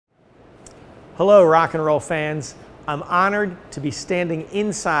Hello, rock and roll fans. I'm honored to be standing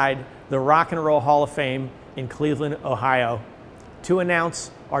inside the Rock and Roll Hall of Fame in Cleveland, Ohio, to announce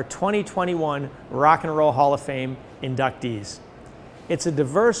our 2021 Rock and Roll Hall of Fame inductees. It's a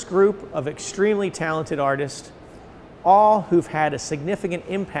diverse group of extremely talented artists, all who've had a significant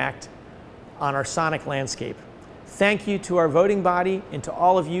impact on our sonic landscape. Thank you to our voting body and to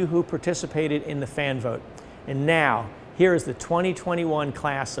all of you who participated in the fan vote. And now, here is the 2021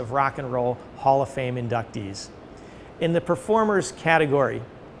 class of Rock and Roll Hall of Fame inductees. In the performers category,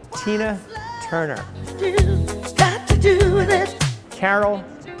 Tina Turner, Carole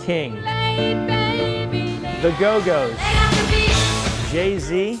King, The Go-Go's,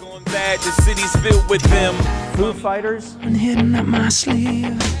 Jay-Z, Foo Fighters,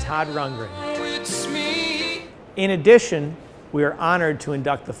 Todd Rundgren. In addition, we are honored to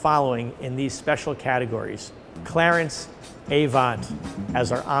induct the following in these special categories. Clarence Avant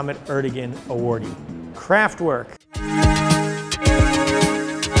as our Ahmet Ertegun awardee. Kraftwerk,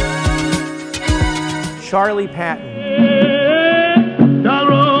 Charlie Patton,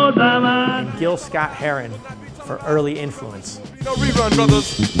 and Gil Scott-Heron for early influence. No rerun,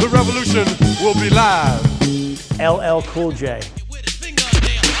 brothers. The revolution will be live. LL Cool J,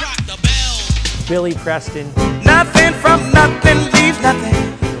 Billy Preston, Nothing from nothing leaves nothing.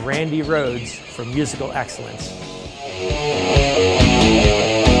 and Randy Rhoads for musical excellence.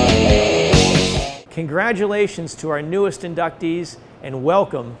 Congratulations to our newest inductees and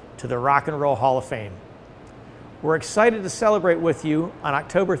welcome to the Rock and Roll Hall of Fame. We're excited to celebrate with you on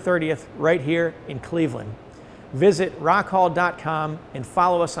October 30th right here in Cleveland. Visit rockhall.com and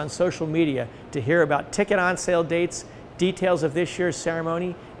follow us on social media to hear about ticket on sale dates, details of this year's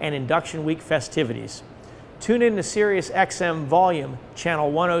ceremony, and induction week festivities. Tune in to Sirius XM Volume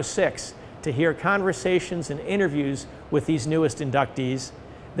Channel 106 to hear conversations and interviews with these newest inductees.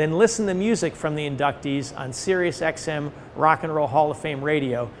 Then listen to music from the inductees on Sirius XM Rock and Roll Hall of Fame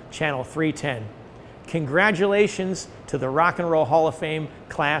Radio, Channel 310. Congratulations to the Rock and Roll Hall of Fame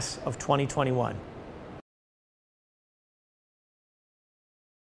class of 2021.